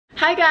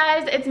Hi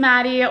guys, it's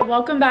Maddie.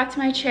 Welcome back to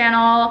my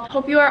channel.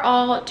 Hope you are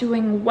all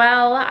doing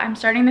well. I'm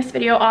starting this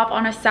video off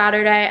on a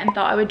Saturday and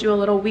thought I would do a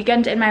little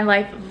weekend in my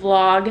life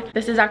vlog.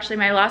 This is actually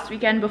my last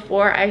weekend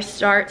before I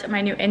start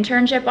my new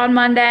internship on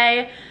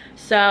Monday.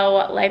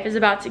 So life is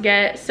about to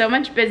get so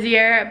much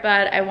busier,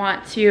 but I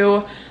want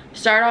to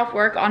start off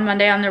work on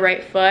Monday on the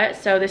right foot.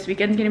 So this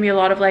weekend's gonna be a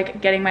lot of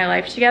like getting my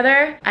life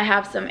together. I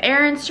have some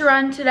errands to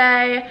run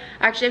today.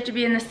 I actually have to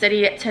be in the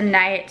city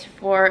tonight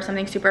for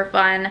something super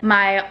fun.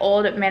 My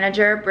old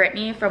manager,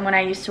 Brittany, from when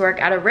I used to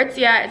work at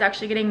Aritzia, is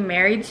actually getting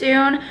married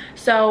soon.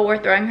 So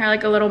we're throwing her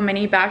like a little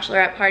mini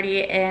bachelorette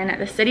party in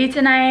the city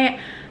tonight.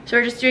 So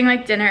we're just doing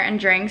like dinner and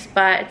drinks,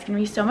 but it's gonna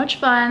be so much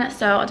fun.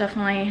 So I'll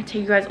definitely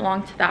take you guys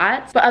along to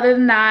that. But other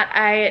than that,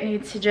 I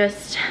need to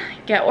just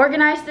get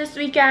organized this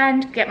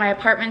weekend, get my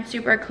apartment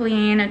super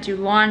clean, do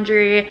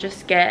laundry,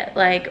 just get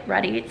like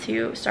ready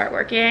to start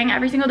working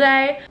every single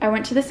day. I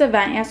went to this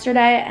event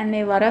yesterday and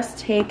they let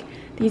us take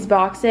these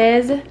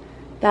boxes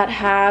that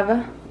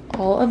have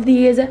all of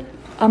these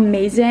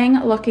amazing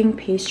looking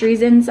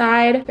pastries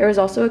inside. There was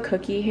also a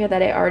cookie here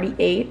that I already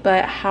ate,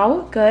 but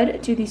how good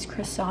do these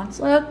croissants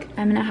look?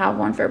 I'm gonna have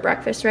one for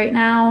breakfast right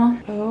now.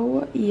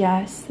 Oh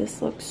yes,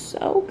 this looks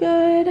so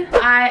good.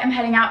 I am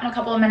heading out in a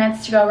couple of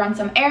minutes to go run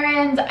some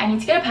errands. I need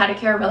to get a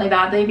pedicure really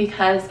badly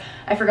because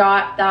I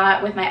forgot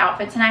that with my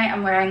outfit tonight,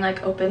 I'm wearing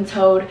like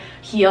open-toed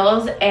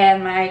heels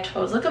and my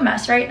toes look a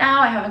mess right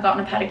now. I haven't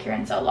gotten a pedicure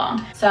in so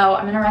long. So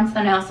I'm gonna run to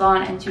the nail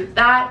salon and do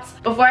that.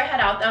 Before I head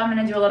out though, I'm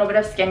gonna do a little bit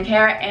of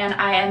skincare, and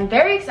I am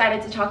very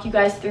excited to talk you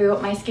guys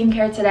through my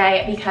skincare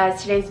today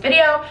because today's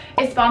video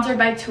is sponsored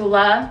by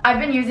Tula.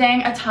 I've been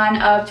using a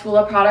ton of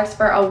Tula products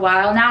for a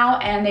while now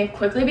and they've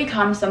quickly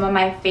become some of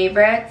my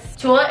favorites.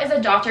 Tula is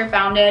a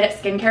doctor-founded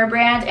skincare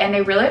brand and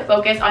they really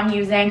focus on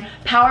using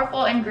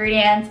powerful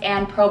ingredients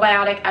and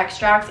probiotic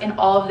extracts in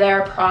all of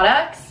their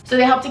products. So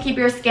they help to keep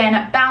your skin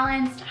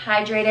balanced,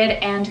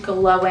 hydrated, and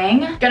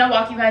glowing. Gonna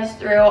walk you guys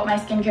through my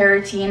skincare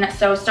routine.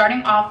 So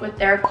starting off with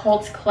their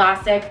Colts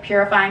Classic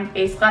Purifying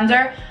Face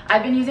Cleanser.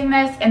 I've been using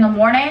this in the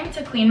morning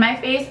to clean my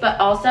face, but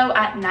also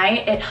at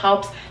night it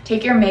helps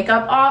take your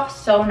makeup off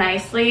so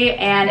nicely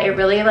and it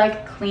really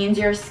like cleans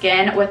your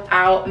skin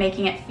without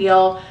making it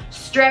feel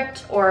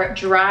stripped or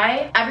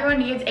dry. Everyone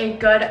needs a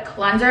good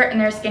cleanser in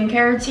their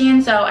skincare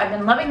routine, so I've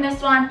been loving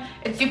this one.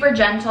 It's super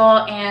gentle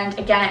and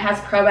again it has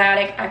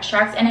probiotic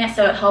extracts in it,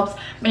 so it helps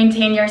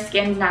maintain your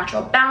skin's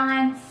natural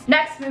balance.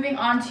 Next, moving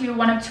on to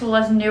one of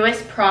Tula's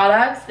newest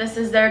products. This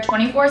is their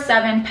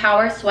 24/7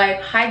 Power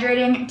Swipe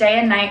Hydrating Day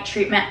and Night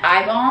Treatment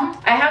Eye Balm.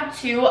 I have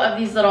two of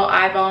these little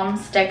eye balm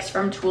sticks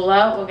from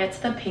Tula. We'll get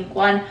to the pink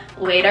one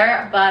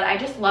later, but I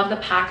just love the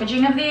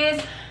packaging of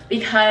these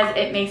because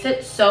it makes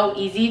it so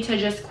easy to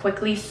just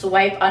quickly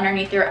swipe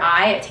underneath your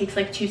eye. It takes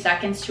like 2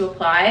 seconds to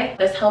apply.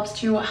 This helps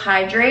to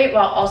hydrate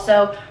while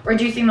also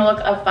reducing the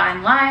look of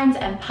fine lines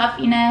and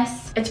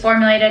puffiness. It's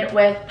formulated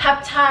with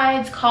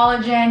peptides,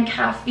 collagen,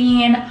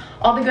 caffeine,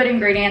 all the good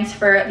ingredients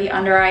for the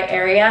under eye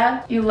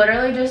area. You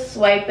literally just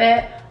swipe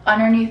it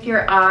underneath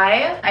your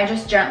eye. I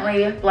just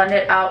gently blend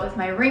it out with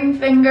my ring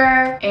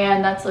finger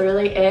and that's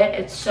literally it.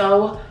 It's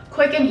so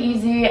quick and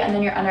easy, and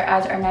then your under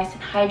eyes are nice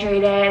and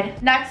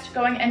hydrated. Next,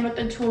 going in with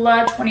the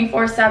Tula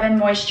 24/7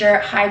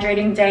 Moisture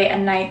Hydrating Day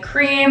and Night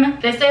Cream.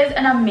 This is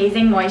an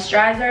amazing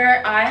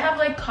moisturizer. I have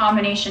like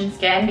combination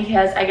skin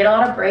because I get a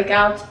lot of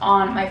breakouts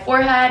on my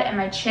forehead and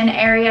my chin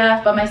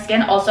area, but my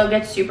skin also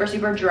gets super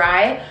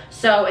dry.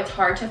 So it's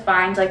hard to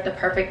find like the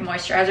perfect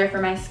moisturizer for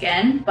my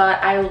skin,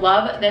 but I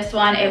love this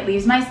one. It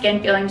leaves my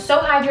skin feeling so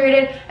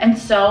hydrated and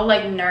so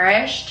like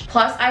nourished.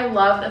 Plus I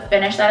love the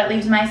finish that it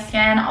leaves my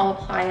skin. I'll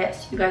apply it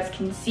so you guys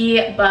can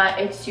see, but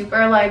it's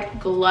super like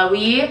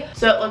glowy,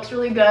 so it looks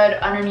really good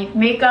underneath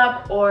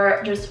makeup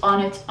or just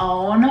on its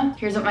own.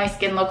 Here's what my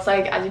skin looks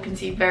like. As you can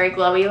see, very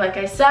glowy like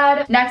I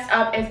said. Next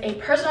up is a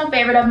personal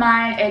favorite of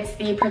mine. It's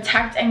the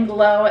Protect and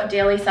Glow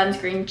Daily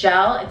Sunscreen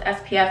Gel. It's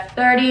SPF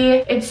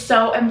 30. It's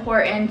so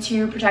important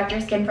to protect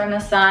your skin from the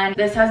sun.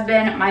 This has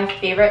been my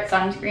favorite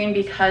sunscreen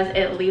because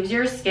it leaves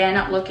your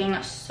skin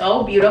looking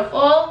so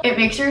beautiful. It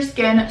makes your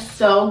skin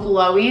so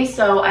glowy,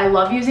 so I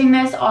love using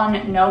this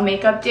on no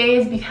makeup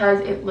days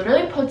because it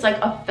literally puts like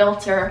a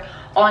filter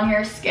on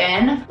your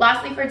skin.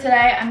 Lastly for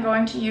today, I'm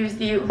going to use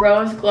the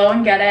Rose Glow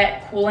and Get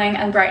It Cooling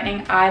and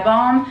Brightening Eye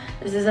Balm.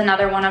 This is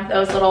another one of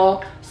those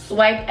little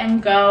swipe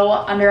and go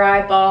under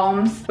eye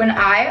balms. When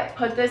I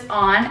put this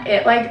on,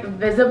 it like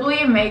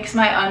visibly makes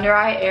my under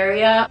eye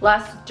area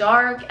less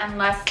dark and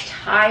less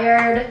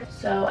tired.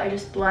 So I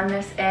just blend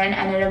this in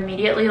and it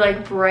immediately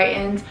like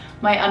brightens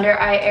my under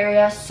eye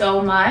area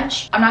so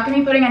much. I'm not gonna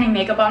be putting any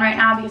makeup on right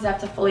now because I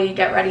have to fully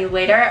get ready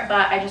later,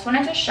 but I just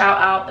wanted to shout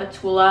out the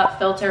Tula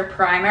Filter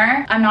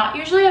Primer. I'm not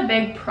usually a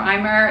big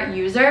primer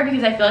user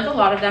because I feel like a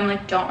lot of them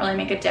like don't really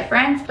make a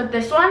difference, but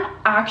this one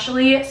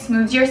actually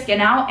smooths your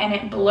skin out and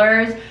it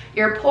blurs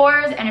your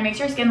pores and it makes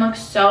your skin look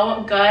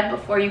so good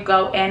before you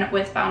go in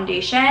with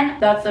foundation.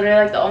 That's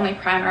literally like the only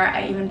primer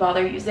I even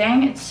bother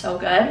using. It's so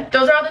good.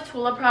 Those are all the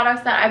Tula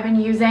products that I've been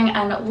using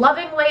and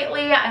loving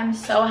lately. I'm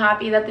so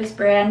happy that this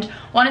brand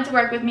wanted to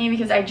work with me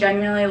because I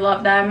genuinely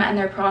love them and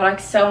their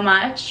products so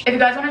much. If you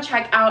guys want to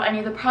check out any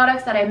of the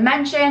products that I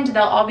mentioned,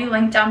 they'll all be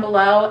linked down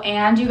below,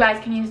 and you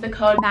guys can use the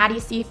code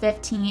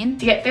maddieC15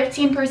 to get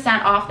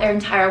 15% off their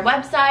entire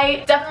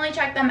website. Definitely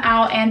check them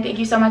out, and thank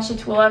you so much to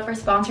Tula for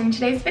sponsoring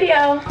today's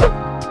video.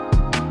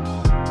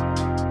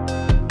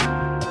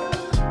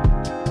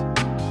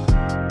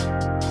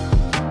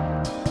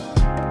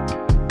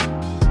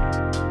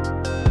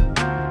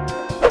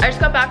 I just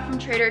got back from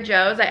Trader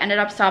Joe's. I ended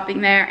up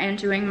stopping there and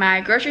doing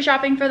my grocery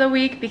shopping for the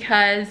week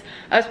because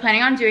I was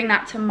planning on doing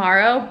that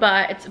tomorrow,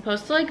 but it's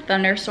supposed to like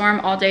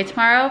thunderstorm all day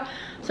tomorrow.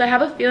 So I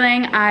have a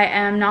feeling I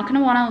am not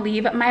gonna wanna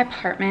leave my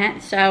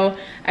apartment. So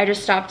I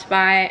just stopped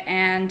by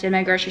and did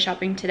my grocery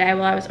shopping today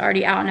while I was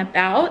already out and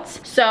about.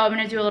 So I'm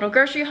gonna do a little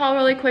grocery haul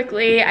really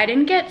quickly. I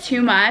didn't get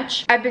too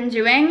much. I've been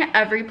doing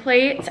every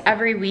plate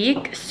every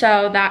week,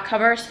 so that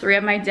covers 3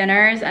 of my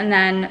dinners. And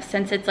then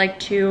since it's like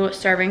 2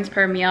 servings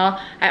per meal,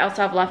 I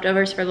also have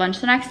leftovers for lunch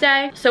the next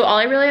day. So all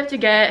I really have to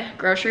get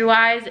grocery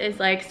wise is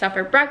like stuff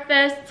for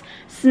breakfast,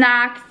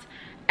 snacks,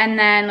 and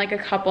then like a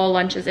couple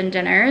lunches and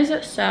dinners.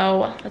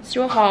 So let's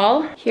do a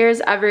haul. Here's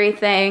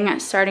everything,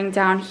 starting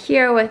down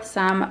here with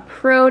some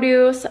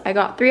produce. I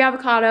got 3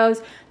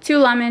 avocados, 2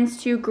 lemons,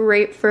 2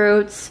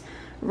 grapefruits,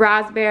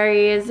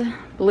 raspberries,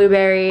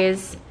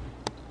 blueberries,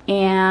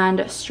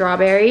 and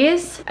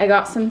strawberries. I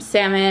got some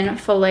salmon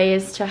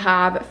fillets to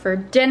have for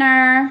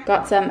dinner.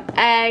 Got some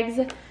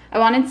eggs. I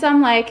wanted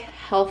some like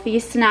healthy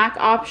snack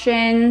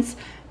options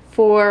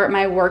for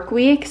my work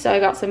week, so I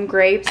got some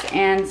grapes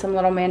and some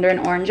little mandarin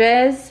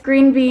oranges.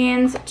 Green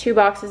beans, 2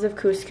 boxes of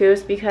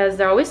couscous because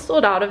they're always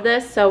sold out of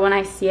this, so when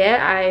I see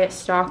it, I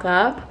stock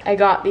up. I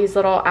got these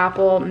little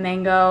apple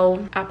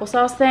mango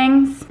applesauce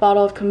things,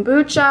 bottle of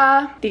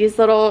kombucha, these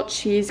little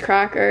cheese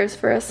crackers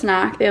for a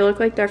snack. They look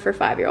like they're for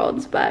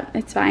 5-year-olds, but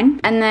it's fine.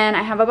 And then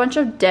I have a bunch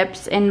of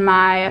dips in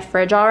my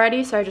fridge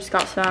already, so I just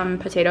got some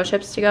potato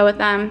chips to go with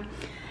them.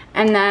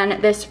 And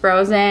then this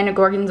frozen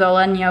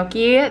gorgonzola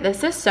gnocchi.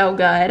 This is so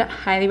good,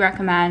 highly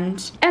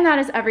recommend. And that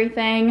is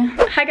everything.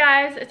 Hi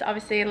guys, it's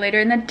obviously later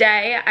in the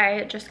day.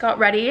 I just got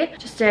ready,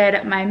 just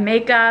did my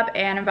makeup,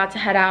 and I'm about to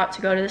head out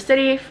to go to the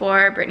city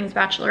for Brittany's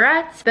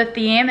bachelorette. The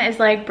theme is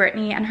like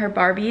Brittany and her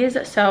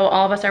Barbies, so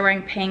all of us are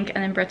wearing pink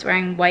and then Britt's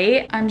wearing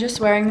white. I'm just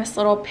wearing this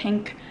little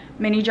pink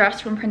mini dress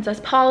from Princess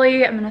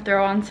Polly. I'm gonna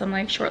throw on some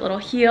like short little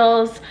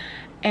heels,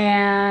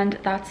 and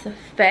that's the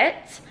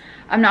fit.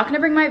 I'm not gonna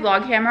bring my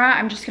vlog camera.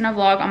 I'm just gonna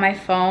vlog on my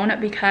phone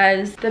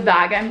because the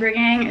bag I'm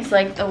bringing is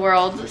like the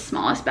world's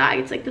smallest bag.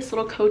 It's like this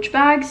little Coach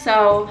bag,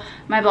 so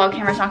my vlog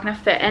camera's not gonna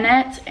fit in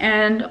it.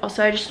 And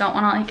also I just don't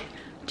wanna like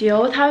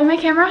deal with having my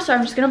camera, so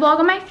I'm just gonna vlog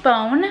on my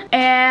phone,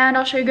 and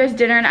I'll show you guys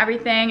dinner and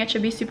everything. It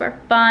should be super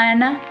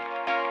fun.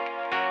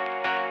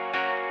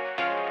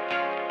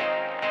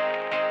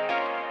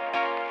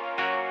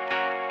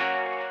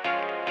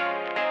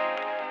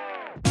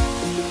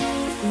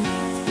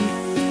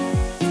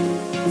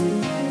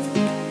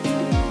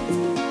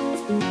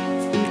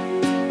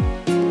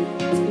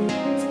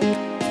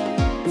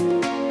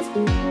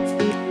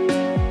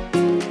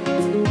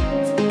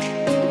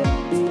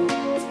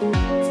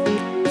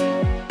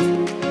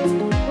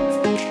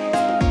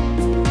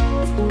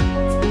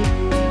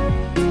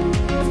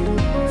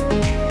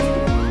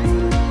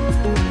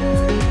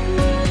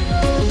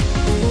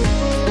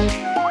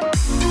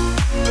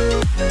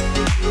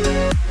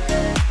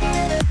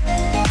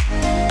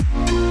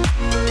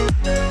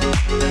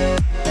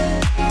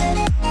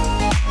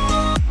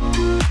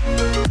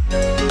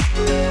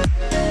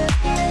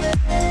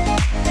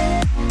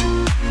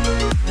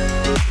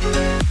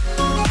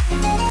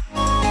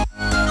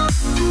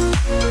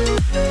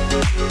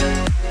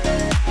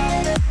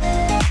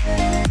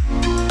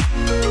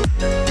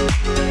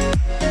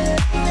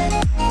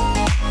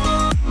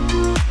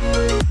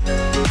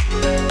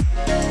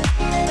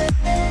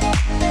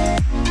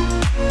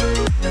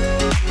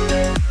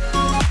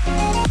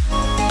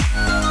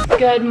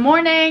 Good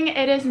morning.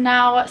 It is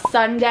now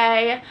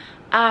Sunday.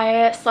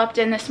 I slept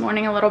in this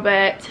morning a little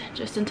bit,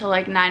 just until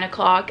like 9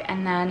 o'clock,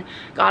 and then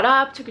got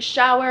up, took a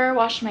shower,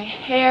 washed my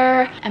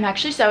hair. I'm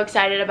actually so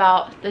excited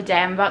about the day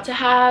I'm about to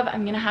have.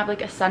 I'm gonna have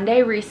like a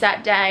Sunday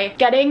reset day,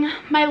 getting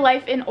my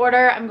life in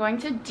order. I'm going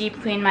to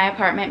deep clean my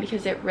apartment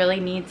because it really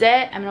needs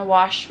it. I'm gonna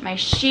wash my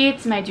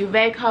sheets, my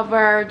duvet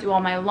cover, do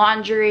all my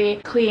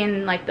laundry,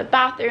 clean like the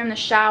bathroom, the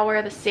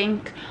shower, the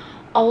sink,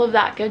 all of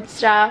that good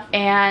stuff,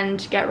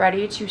 and get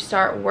ready to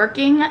start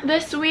working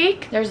this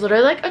week. There's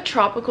literally like a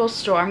tropical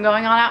storm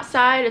going on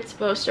outside. It's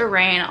supposed to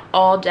rain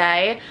all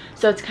day,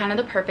 so it's kind of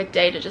the perfect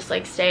day to just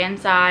like stay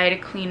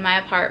inside, clean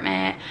my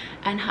apartment,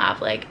 and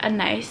have like a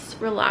nice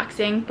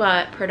relaxing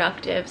but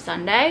productive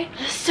Sunday.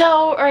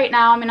 So right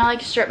now I'm gonna like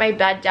strip my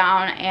bed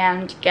down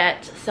and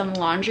get some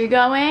laundry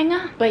going.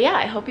 But yeah,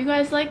 I hope you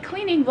guys like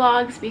cleaning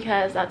vlogs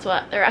because that's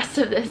what the rest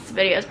of this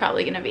video is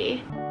probably gonna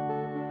be.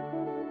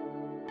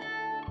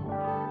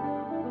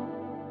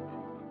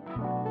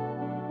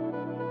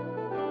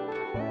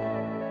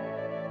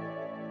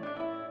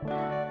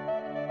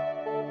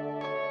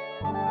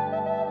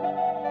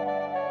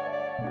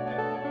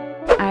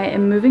 I I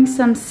am moving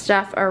some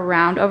stuff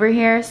around over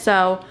here.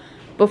 So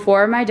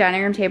before, my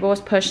dining room table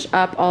was pushed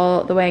up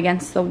all the way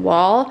against the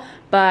wall,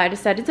 but I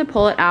decided to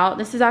pull it out.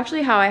 This is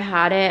actually how I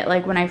had it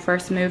like when I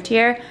first moved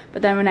here,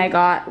 but then when I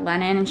got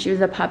Lennon and she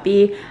was a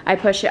puppy, I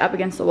pushed it up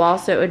against the wall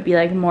so it would be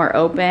like more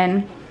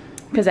open,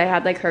 because I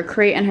had like her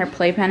crate and her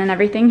playpen and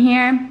everything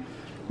here.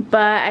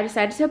 But I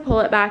decided to pull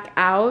it back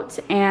out,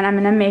 and I'm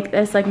gonna make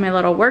this like my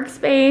little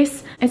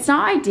workspace. It's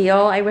not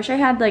ideal. I wish I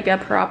had like a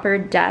proper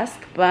desk,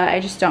 but I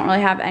just don't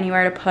really have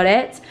anywhere to put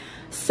it.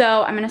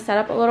 So I'm gonna set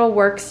up a little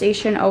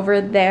workstation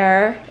over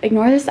there.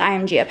 Ignore this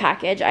IMG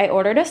package. I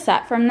ordered a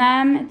set from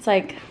them. It's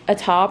like a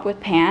top with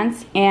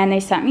pants, and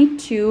they sent me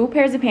 2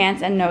 pairs of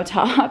pants and no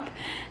top.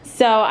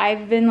 So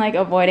I've been like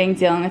avoiding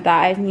dealing with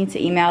that. I need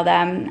to email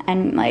them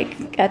and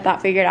like get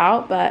that figured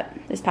out, but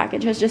this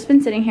package has just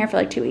been sitting here for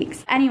like 2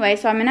 weeks. Anyway,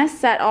 so I'm gonna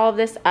set all of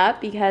this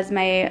up because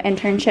my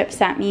internship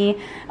sent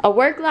me a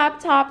work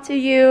laptop to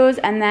use,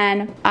 and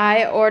then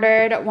I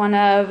ordered one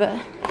of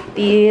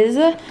these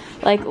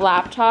like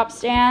laptop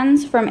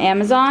stands from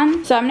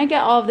Amazon. So I'm gonna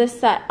get all of this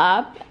set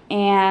up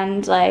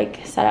and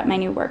like set up my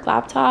new work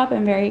laptop.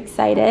 I'm very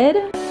excited.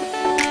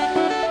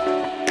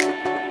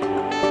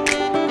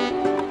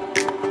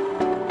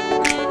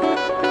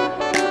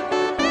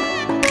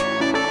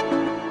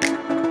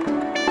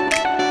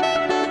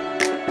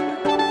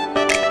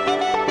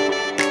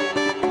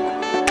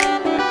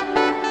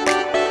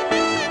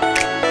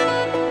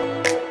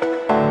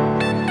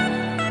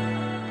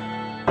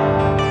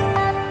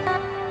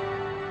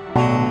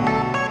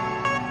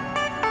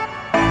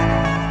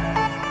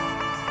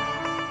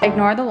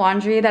 Ignore the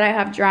laundry that I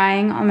have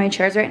drying on my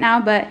chairs right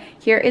now, but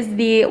here is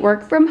the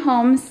work from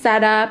home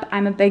setup.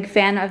 I'm a big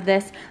fan of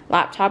this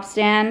laptop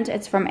stand.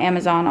 It's from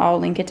Amazon. I'll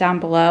link it down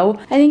below.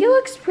 I think it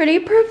looks pretty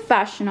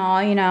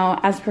professional, you know,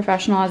 as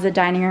professional as a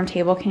dining room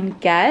table can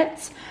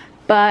get.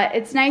 But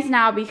it's nice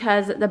now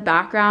because the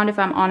background, if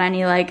I'm on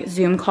any like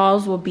Zoom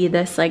calls, will be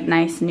this like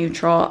nice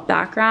neutral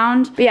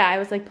background. But yeah, I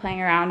was like playing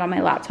around on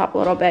my laptop a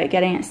little bit,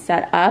 getting it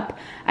set up.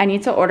 I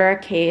need to order a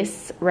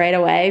case right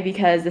away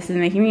because this is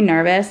making me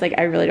nervous. Like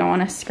I really don't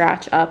want to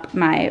scratch up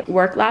my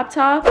work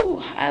laptop.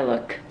 Ooh, I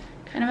look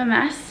kind of a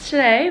mess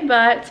today,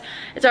 but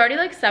it's already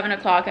like 7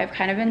 o'clock. I've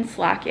kind of been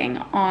slacking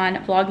on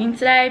vlogging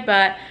today,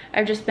 but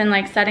I've just been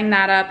like setting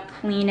that up,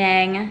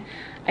 cleaning.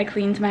 I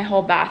cleaned my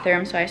whole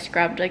bathroom, so I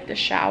scrubbed like the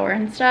shower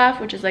and stuff,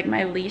 which is like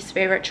my least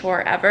favorite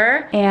chore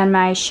ever. And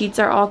my sheets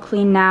are all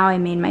clean now. I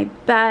made my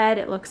bed.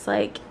 It looks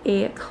like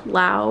a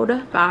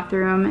cloud.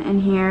 Bathroom in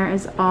here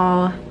is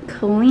all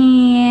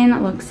clean.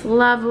 It looks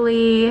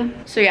lovely.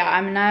 So yeah,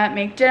 I'm gonna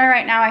make dinner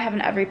right now. I have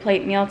an every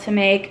plate meal to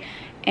make,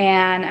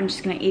 and I'm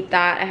just gonna eat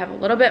that. I have a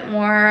little bit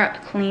more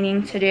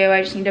cleaning to do.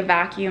 I just need to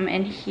vacuum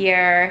in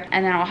here,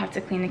 and then I'll have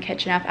to clean the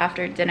kitchen up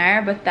after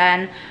dinner. But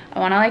then I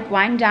wanna like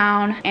wind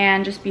down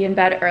and just be in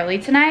bed early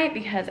tonight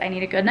because I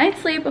need a good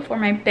night's sleep before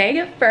my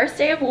big first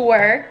day of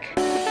work.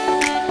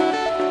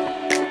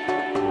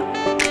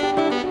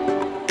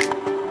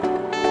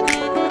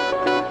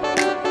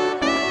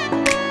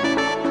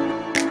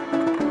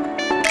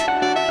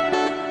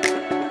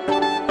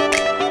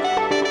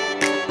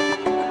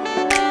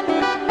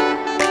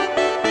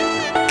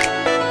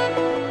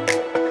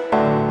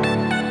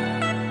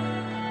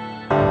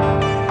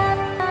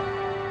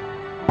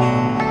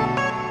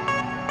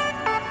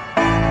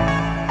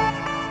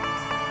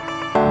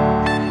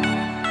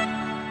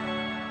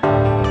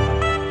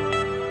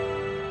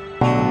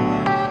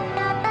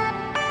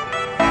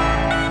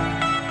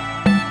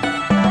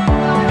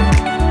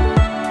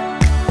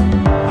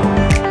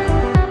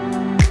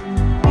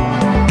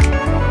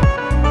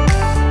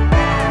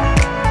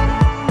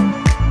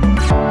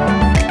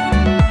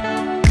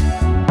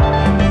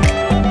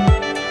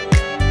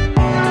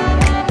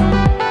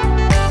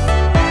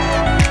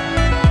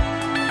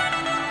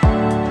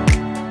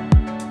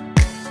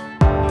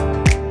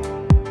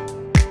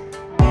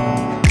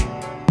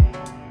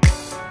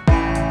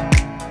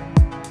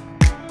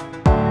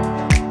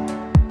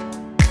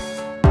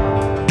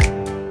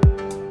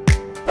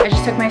 I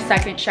just took my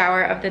second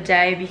shower of the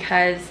day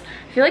because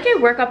I feel like I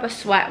work up a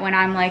sweat when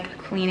I'm like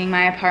cleaning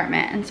my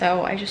apartment, and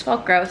so I just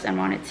felt gross and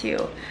wanted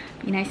to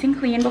be nice and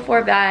clean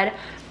before bed.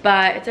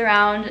 But it's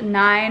around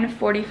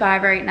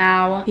 9:45 right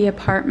now. The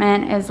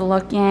apartment is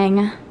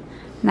looking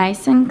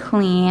nice and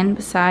clean,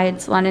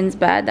 besides London's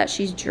bed that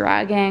she's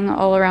dragging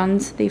all around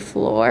the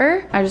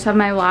floor. I just have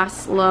my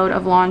last load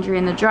of laundry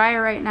in the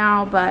dryer right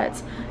now, but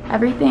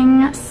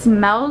everything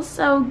smells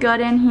so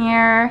good in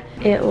here.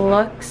 It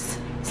looks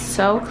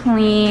so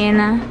clean.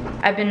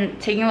 I've been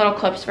taking little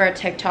clips for a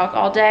TikTok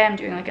all day. I'm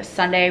doing like a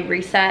Sunday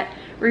reset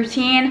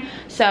routine,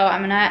 so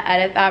I'm gonna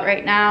edit that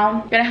right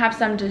now. I'm gonna have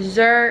some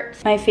dessert.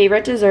 My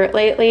favorite dessert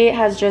lately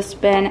has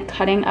just been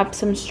cutting up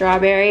some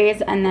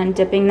strawberries and then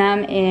dipping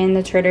them in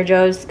the Trader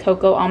Joe's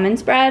cocoa almond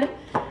spread.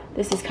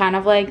 This is kind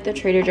of like the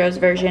Trader Joe's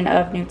version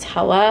of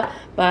Nutella,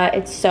 but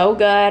it's so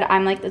good.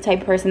 I'm like the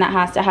type of person that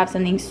has to have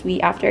something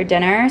sweet after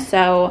dinner,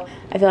 so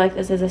I feel like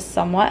this is a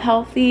somewhat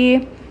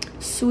healthy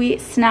sweet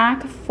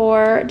snack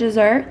for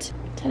dessert.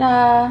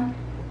 Ta-da!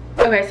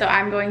 Okay, so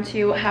I'm going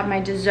to have my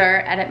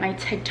dessert, edit my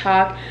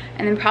TikTok,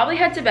 and then probably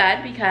head to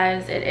bed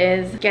because it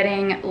is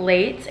getting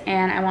late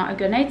and I want a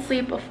good night's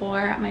sleep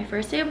before my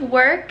first day of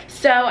work.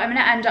 So I'm gonna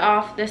end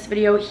off this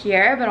video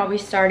here, but I'll be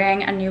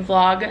starting a new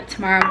vlog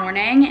tomorrow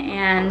morning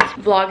and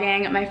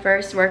vlogging my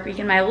first work week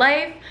in my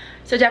life.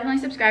 So definitely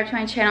subscribe to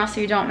my channel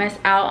so you don't miss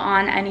out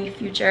on any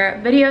future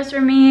videos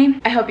from me.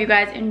 I hope you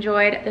guys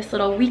enjoyed this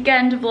little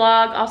weekend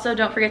vlog. Also,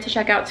 don't forget to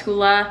check out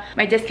Tula.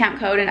 My discount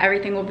code and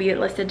everything will be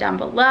listed down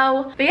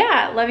below. But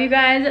yeah, love you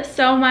guys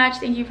so much.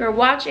 Thank you for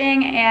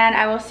watching and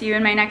I will see you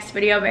in my next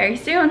video very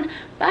soon.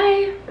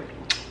 Bye.